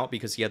sent him out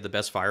because he had the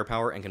best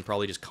firepower and can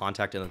probably just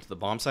contact him to the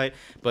bomb site.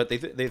 But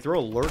they throw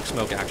a Lurk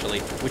smoke, actually,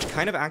 which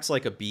kind of acts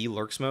like a B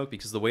Lurk smoke,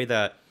 because the way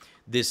that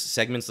this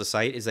segments the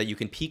site is that you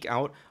can peek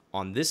out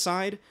on this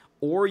side,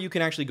 or you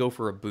can actually go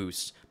for a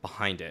boost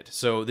behind it.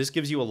 So this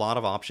gives you a lot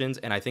of options,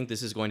 and I think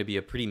this is going to be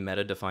a pretty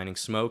meta-defining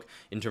smoke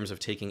in terms of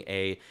taking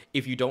A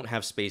if you don't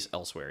have space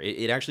elsewhere.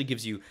 It actually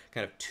gives you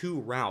kind of two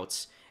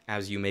routes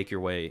as you make your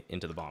way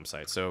into the bomb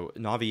site. So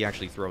Navi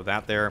actually throw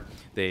that there.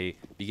 They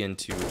begin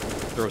to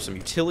throw some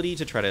utility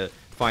to try to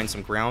find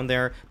some ground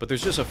there, but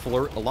there's just a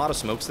lot of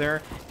smokes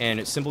there,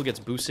 and s1mple gets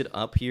boosted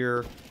up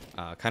here,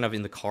 kind of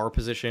in the car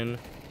position.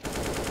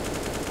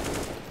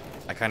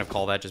 I kind of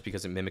call that just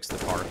because it mimics the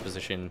car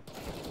position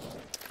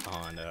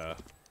on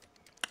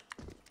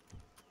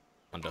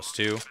Dust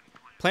 2.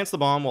 Plants the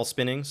bomb while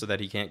spinning so that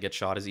he can't get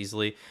shot as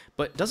easily,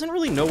 but doesn't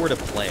really know where to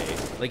play.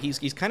 Like,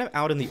 he's kind of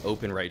out in the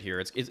open right here.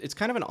 It's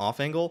kind of an off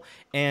angle,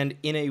 and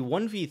in a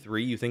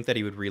 1v3, you think that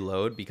he would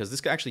reload, because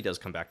this actually does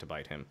come back to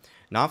bite him.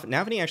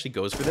 Navi actually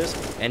goes for this,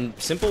 and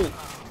s1mple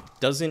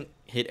doesn't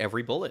hit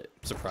every bullet,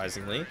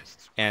 surprisingly,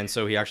 and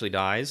so he actually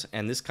dies,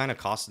 and this kind of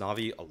costs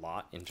Navi a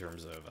lot in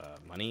terms of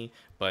money,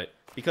 but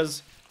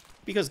because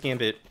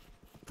Gambit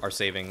are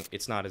saving,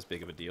 it's not as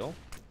big of a deal.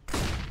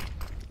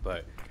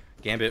 But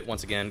Gambit,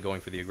 once again, going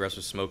for the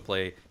aggressive smoke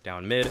play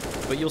down mid,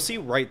 but you'll see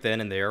right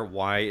then and there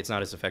why it's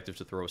not as effective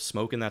to throw a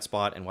smoke in that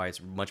spot, and why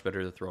it's much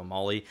better to throw a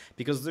molly,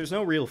 because there's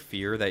no real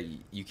fear that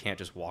you can't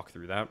just walk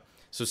through that.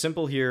 So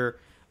s1mple here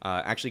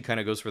actually kind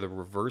of goes for the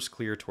reverse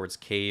clear towards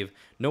cave.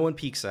 No one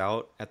peeks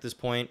out at this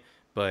point,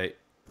 but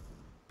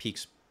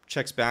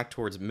checks back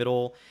towards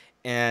middle.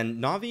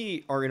 And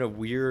Navi are in a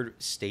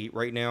weird state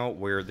right now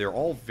where they're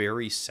all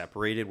very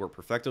separated, where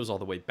Perfecto's all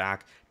the way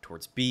back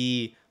towards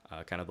B,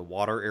 kind of the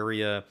water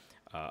area.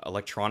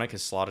 Electronic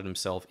has slotted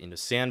himself into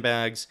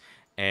sandbags,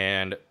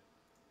 and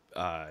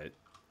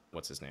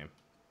what's his name?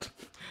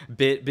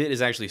 Bit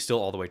is actually still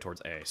all the way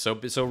towards A.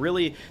 So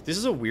really, this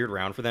is a weird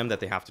round for them that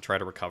they have to try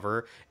to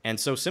recover. And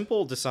so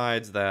s1mple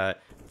decides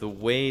that the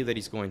way that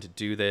he's going to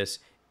do this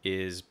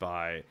is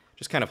by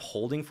just kind of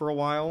holding for a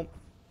while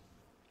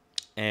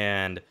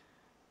and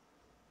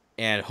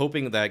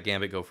hoping that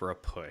Gambit go for a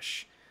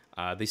push.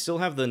 They still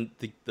have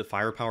the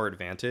firepower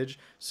advantage,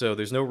 so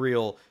there's no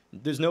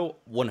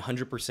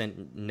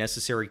 100%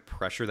 necessary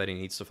pressure that he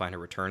needs to find a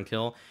return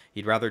kill.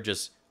 He'd rather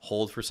just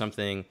hold for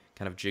something,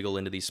 kind of jiggle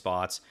into these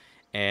spots.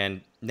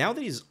 And now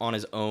that he's on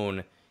his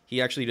own,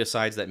 he actually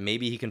decides that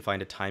maybe he can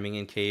find a timing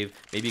in cave,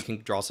 maybe he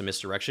can draw some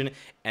misdirection,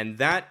 and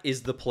that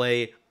is the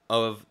play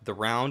of the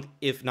round,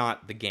 if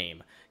not the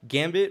game.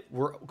 Gambit,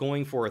 we're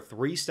going for a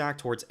 3-stack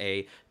towards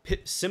A.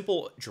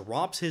 s1mple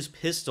drops his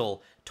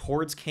pistol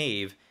towards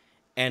cave,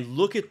 and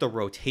look at the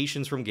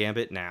rotations from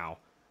Gambit now.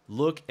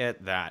 Look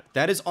at that.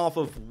 That is off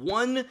of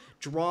one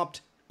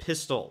dropped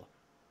pistol.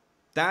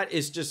 That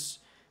is just...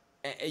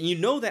 And you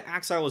know that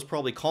Axile was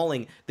probably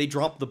calling, they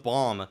dropped the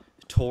bomb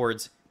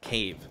towards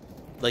cave.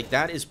 Like,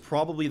 that is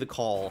probably the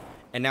call.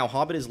 And now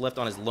Hobbit is left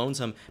on his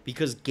lonesome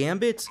because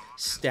Gambit's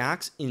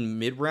stacks in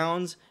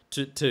mid-rounds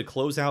to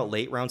close out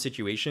late-round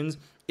situations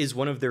is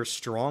one of their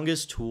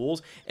strongest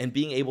tools, and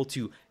being able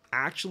to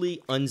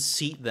actually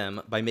unseat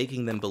them by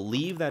making them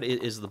believe that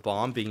it is the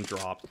bomb being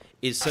dropped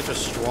is such a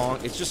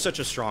strong... It's just such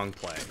a strong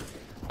play.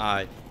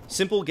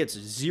 s1mple gets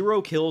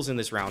 0 kills in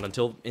this round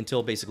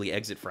until basically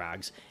exit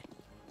frags,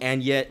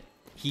 and yet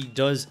he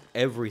does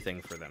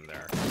everything for them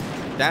there.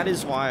 That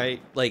is why,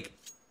 like,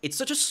 it's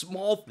such a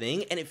small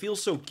thing, and it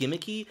feels so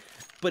gimmicky,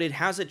 but it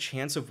has a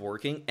chance of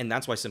working, and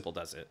that's why s1mple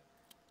does it.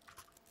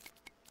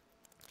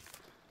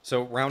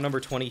 So round number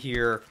 20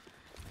 here.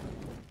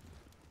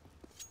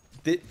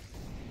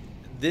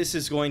 This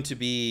is going to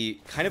be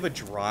kind of a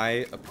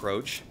dry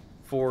approach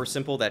for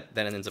s1mple that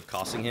ends up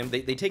costing him.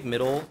 They take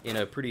middle in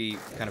a pretty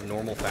kind of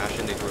normal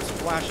fashion. They throw some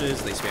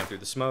flashes, they spam through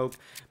the smoke,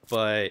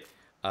 but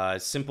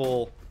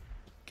s1mple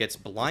gets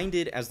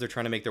blinded as they're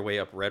trying to make their way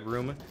up red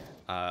room.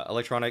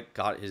 Electronic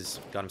got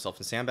himself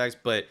in sandbags,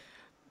 but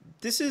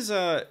this is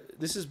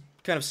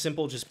kind of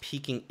s1mple just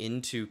peeking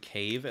into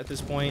cave at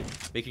this point,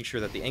 making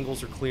sure that the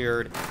angles are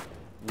cleared.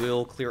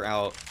 Will clear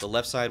out the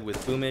left side with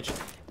Boomich,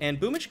 and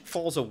Boomich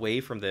falls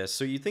away from this,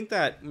 so you think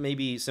that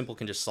maybe s1mple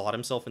can just slot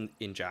himself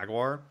in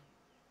Jaguar,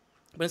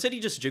 but instead he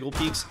just jiggle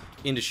peeks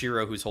into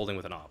Shiro, who's holding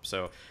with an op.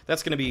 So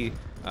that's going to be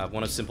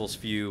one of s1mple's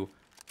few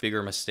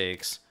bigger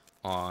mistakes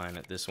on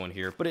this one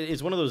here, but it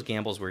is one of those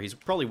gambles where he's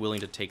probably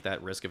willing to take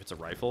that risk if it's a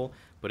rifle,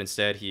 but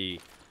instead he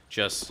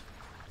just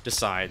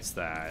decides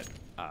that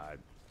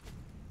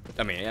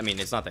I mean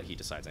it's not that he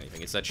decides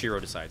anything, it's that Shiro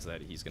decides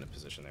that he's going to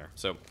position there.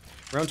 So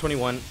round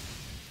 21,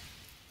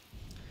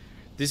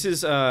 this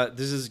is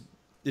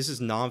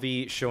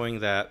Navi showing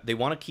that they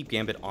want to keep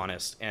Gambit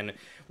honest, and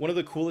one of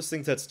the coolest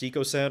things that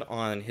Stiko said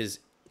on his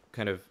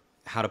kind of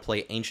how to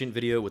play ancient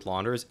video with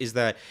Launders is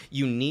that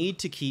you need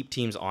to keep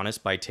teams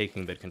honest by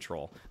taking mid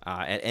control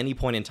at any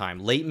point in time.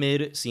 Late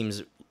mid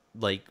seems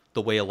like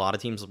the way a lot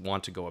of teams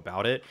want to go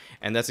about it,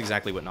 and that's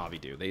exactly what Navi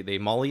do. They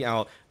molly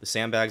out the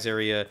sandbags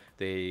area,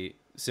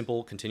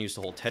 s1mple continues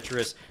to hold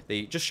Tetris.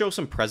 They just show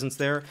some presence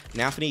there.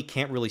 Nafany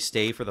can't really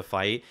stay for the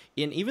fight.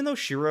 And even though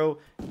Shiro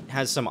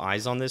has some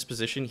eyes on this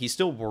position, he's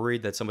still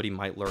worried that somebody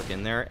might lurk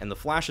in there. And the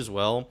flash as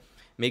well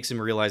makes him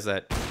realize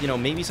that, you know,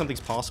 maybe something's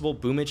possible.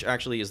 Boomich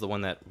actually is the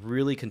one that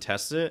really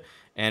contests it.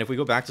 And if we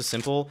go back to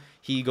s1mple,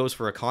 he goes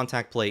for a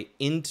contact play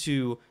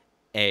into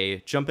A,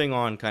 jumping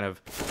on kind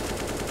of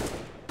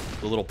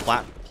the little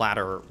plat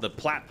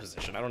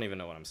position. I don't even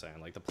know what I'm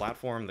saying. Like the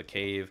platform, the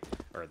cave,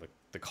 or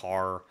the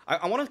car.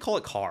 I want to call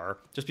it car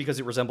just because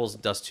it resembles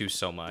Dust 2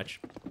 so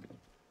much.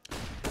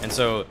 And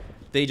so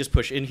they just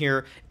push in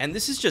here, and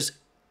this is just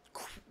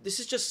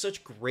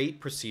such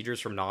great procedures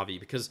from Navi,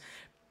 because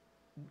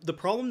the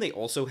problem they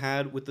also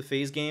had with the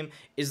phase game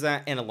is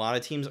that, and a lot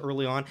of teams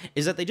early on,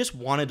 is that they just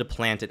wanted to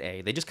plant at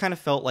A. They just kind of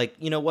felt like,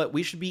 you know what,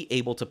 we should be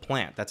able to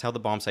plant. That's how the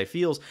bomb site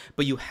feels,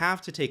 but you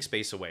have to take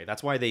space away.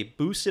 That's why they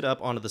boosted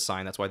up onto the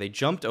sign. That's why they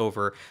jumped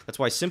over. That's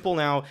why s1mple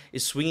now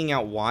is swinging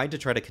out wide to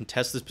try to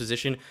contest this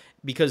position,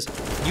 because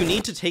you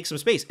need to take some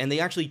space. And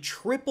they actually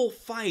triple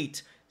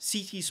fight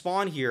CT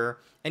spawn here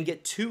and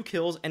get 2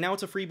 kills, and now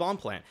it's a free bomb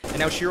plant. And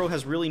now Shiro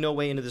has really no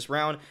way into this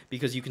round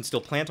because you can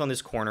still plant on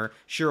this corner.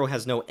 Shiro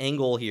has no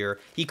angle here.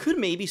 He could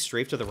maybe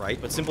strafe to the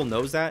right, but s1mple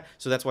knows that,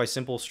 so that's why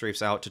s1mple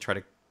strafes out to try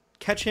to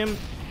catch him,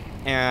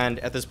 and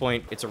at this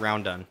point, it's a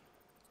round done.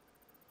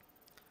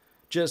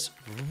 Just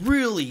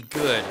really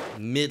good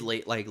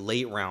mid-late, like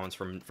late rounds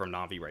from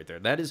Navi right there.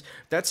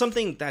 That's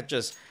something that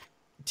just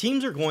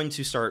teams are going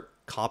to start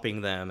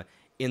copying them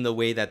in the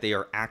way that they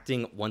are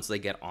acting once they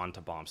get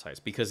onto bomb sites,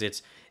 because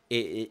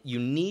you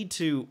need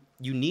to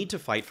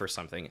fight for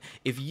something.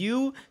 If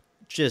you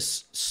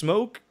just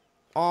smoke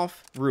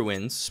off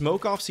ruins,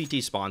 smoke off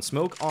CT spawn,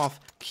 smoke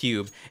off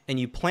cube, and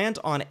you plant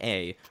on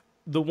A,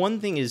 the one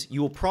thing is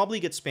you will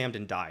probably get spammed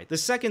and die. The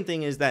second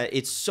thing is that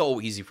it's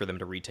so easy for them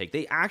to retake.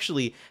 They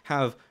actually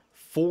have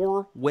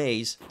 4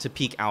 ways to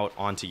peek out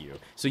onto you.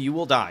 So you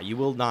will die. You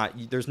will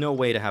not. There's no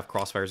way to have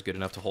crossfires good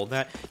enough to hold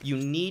that. You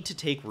need to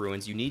take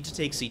ruins. You need to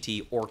take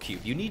CT or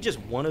cube. You need just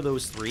one of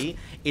those 3.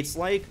 It's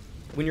like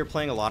when you're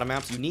playing a lot of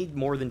maps, you need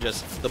more than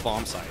just the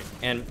bomb site.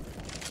 And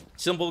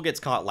s1mple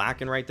gets caught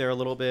lacking right there a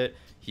little bit.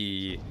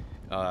 He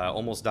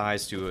almost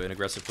dies to an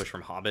aggressive push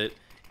from Hobbit.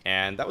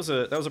 And that was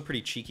a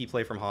pretty cheeky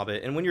play from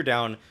Hobbit. And when you're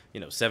down,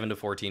 7 to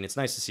 14, it's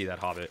nice to see that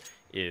Hobbit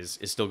is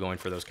still going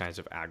for those kinds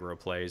of aggro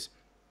plays.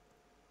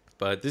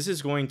 But this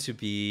is going to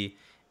be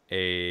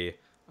a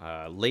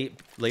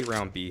late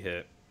round B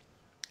hit,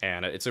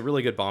 and it's a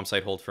really good bomb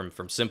site hold from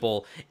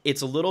s1mple.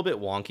 It's a little bit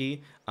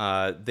wonky.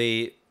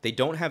 They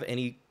don't have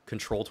any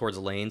control towards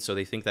lane, so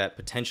they think that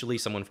potentially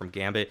someone from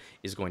Gambit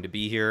is going to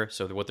be here.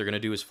 So what they're going to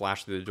do is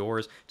flash through the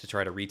doors to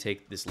try to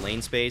retake this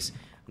lane space.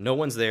 No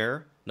one's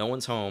there. No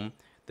one's home.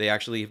 They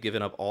actually have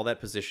given up all that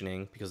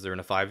positioning because they're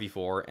in a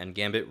 5v4, and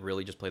Gambit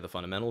really just play the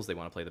fundamentals. They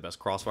want to play the best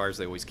crossfires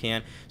they always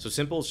can. So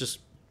s1mple is just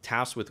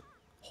tasked with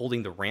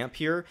holding the ramp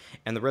here,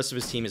 and the rest of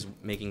his team is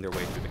making their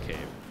way through the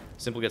cave.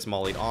 s1mple gets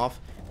mollied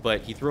off,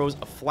 but he throws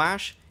a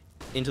flash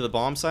into the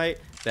bomb site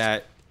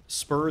that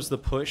spurs the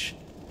push,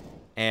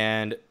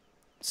 and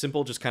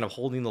s1mple just kind of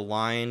holding the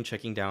line,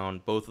 checking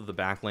down both of the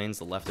back lanes,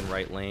 the left and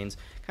right lanes.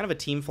 Kind of a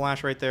team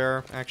flash right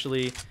there,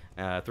 actually.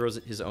 Throws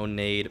his own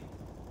nade.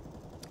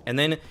 And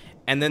then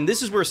And then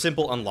this is where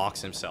s1mple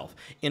unlocks himself.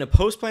 In a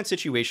post-plant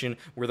situation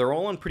where they're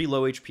all on pretty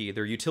low HP,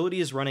 their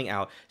utility is running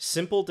out,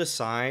 s1mple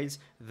decides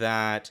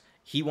that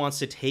he wants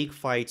to take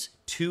fights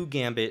to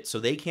Gambit so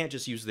they can't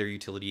just use their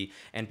utility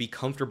and be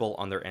comfortable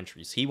on their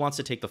entries. He wants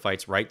to take the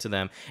fights right to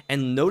them.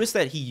 And notice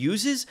that he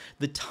uses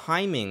the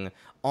timing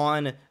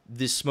on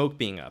this smoke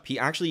being up. He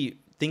actually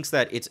thinks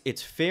that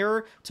it's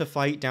fair to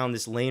fight down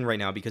this lane right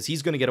now because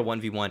he's going to get a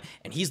 1v1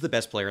 and he's the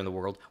best player in the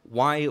world.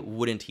 Why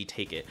wouldn't he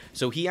take it?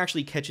 So he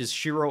actually catches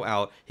Shiro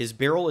out. His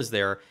barrel is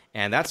there,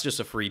 and that's just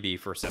a freebie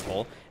for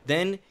s1mple.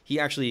 Then he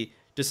actually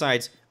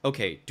decides,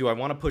 okay, do I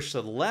want to push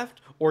to the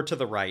left or to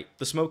the right?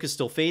 The smoke is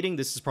still fading.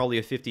 This is probably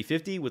a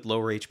 50-50 with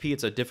lower HP.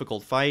 It's a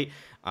difficult fight,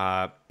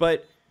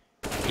 but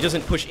he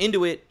doesn't push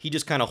into it. He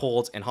just kind of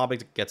holds, and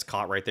Hobbit gets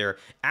caught right there.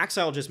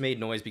 Axile just made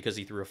noise because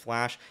he threw a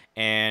flash,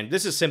 and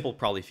this is s1mple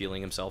probably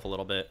feeling himself a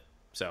little bit,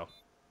 so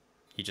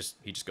he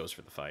just goes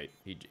for the fight.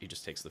 He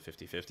just takes the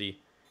 50-50.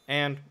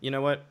 And you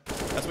know what?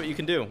 That's what you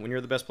can do when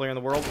you're the best player in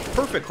the world.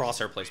 Perfect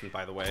crosshair placement,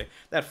 by the way.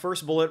 That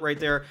first bullet right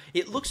there,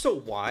 it looks so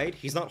wide.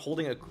 He's not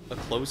holding a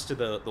close to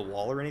the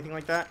wall or anything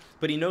like that,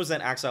 but he knows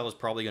that Axile is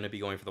probably going to be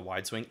going for the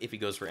wide swing if he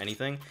goes for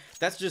anything.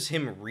 That's just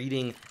him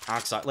reading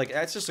Axile. Like,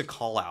 that's just a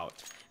call out.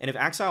 And if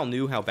Axile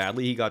knew how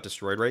badly he got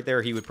destroyed right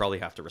there, he would probably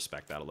have to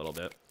respect that a little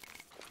bit.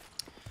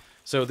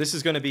 So this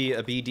is going to be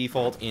a B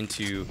default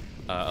into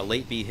a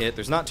late B hit.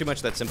 There's not too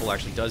much that s1mple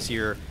actually does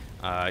here.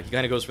 He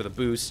kind of goes for the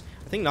boost.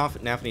 I think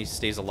Navi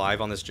stays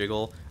alive on this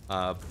jiggle,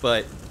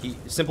 but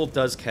s1mple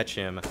does catch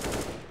him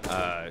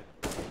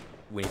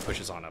when he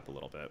pushes on up a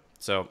little bit.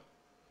 So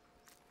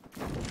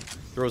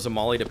throws a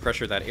molly to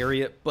pressure that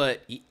area,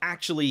 but he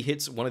actually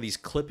hits one of these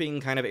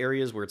clipping kind of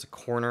areas where it's a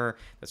corner.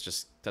 That's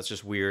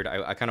just weird.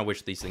 I kind of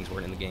wish these things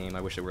weren't in the game.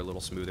 I wish they were a little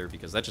smoother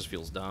because that just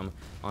feels dumb,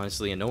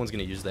 honestly, and no one's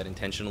going to use that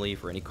intentionally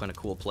for any kind of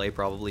cool play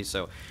probably.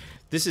 So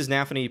this is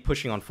Navi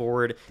pushing on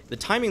forward. The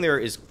timing there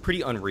is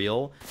pretty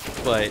unreal,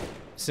 but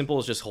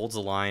s1mple just holds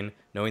the line,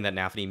 knowing that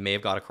Navi may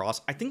have got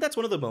across. I think that's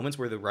one of the moments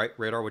where the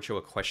radar would show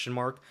a question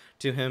mark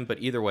to him, but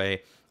either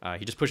way,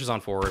 he just pushes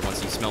on forward.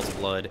 Once he smells the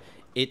blood,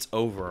 it's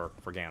over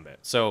for Gambit.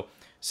 So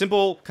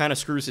s1mple kind of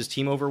screws his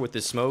team over with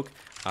this smoke.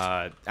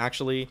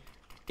 Actually,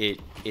 it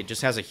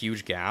just has a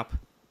huge gap.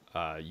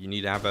 You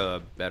need to have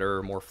a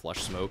better, more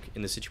flush smoke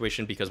in this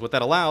situation, because what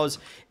that allows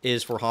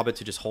is for Hobbit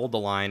to just hold the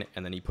line,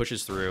 and then he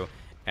pushes through.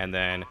 And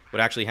then what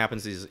actually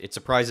happens is it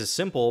surprises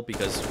s1mple,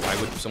 because why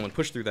would someone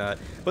push through that?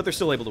 But they're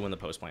still able to win the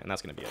post plant, and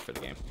that's going to be it for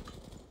the game.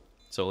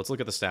 So let's look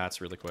at the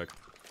stats really quick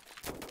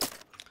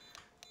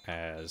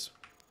as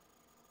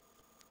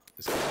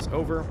this is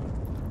over.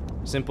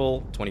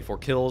 s1mple, 24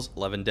 kills,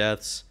 11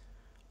 deaths,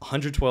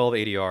 112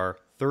 ADR,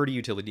 30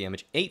 utility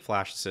damage, 8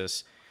 flash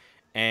assists,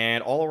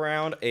 and all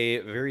around a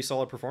very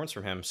solid performance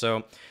from him.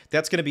 So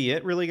that's going to be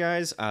it, really,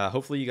 guys.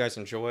 Hopefully you guys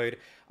enjoyed.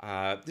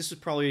 This is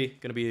probably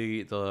going to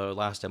be the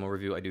last demo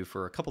review I do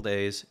for a couple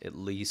days, at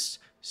least.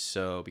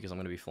 So, because I'm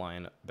going to be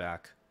flying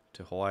back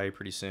to Hawaii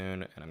pretty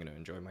soon, and I'm going to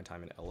enjoy my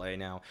time in LA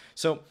now.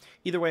 So,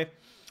 either way,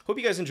 hope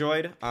you guys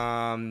enjoyed.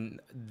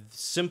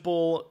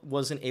 s1mple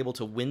wasn't able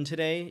to win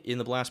today in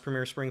the Blast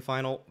Premier Spring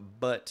Final,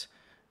 but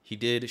he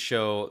did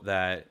show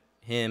that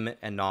him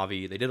and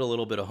Navi, they did a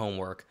little bit of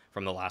homework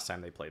from the last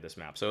time they played this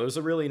map. So it was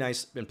a really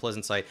nice and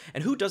pleasant sight.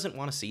 And who doesn't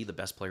want to see the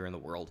best player in the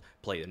world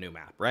play a new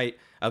map, right?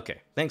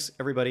 Okay, thanks,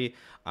 everybody.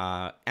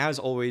 As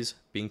always,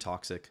 being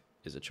toxic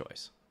is a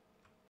choice.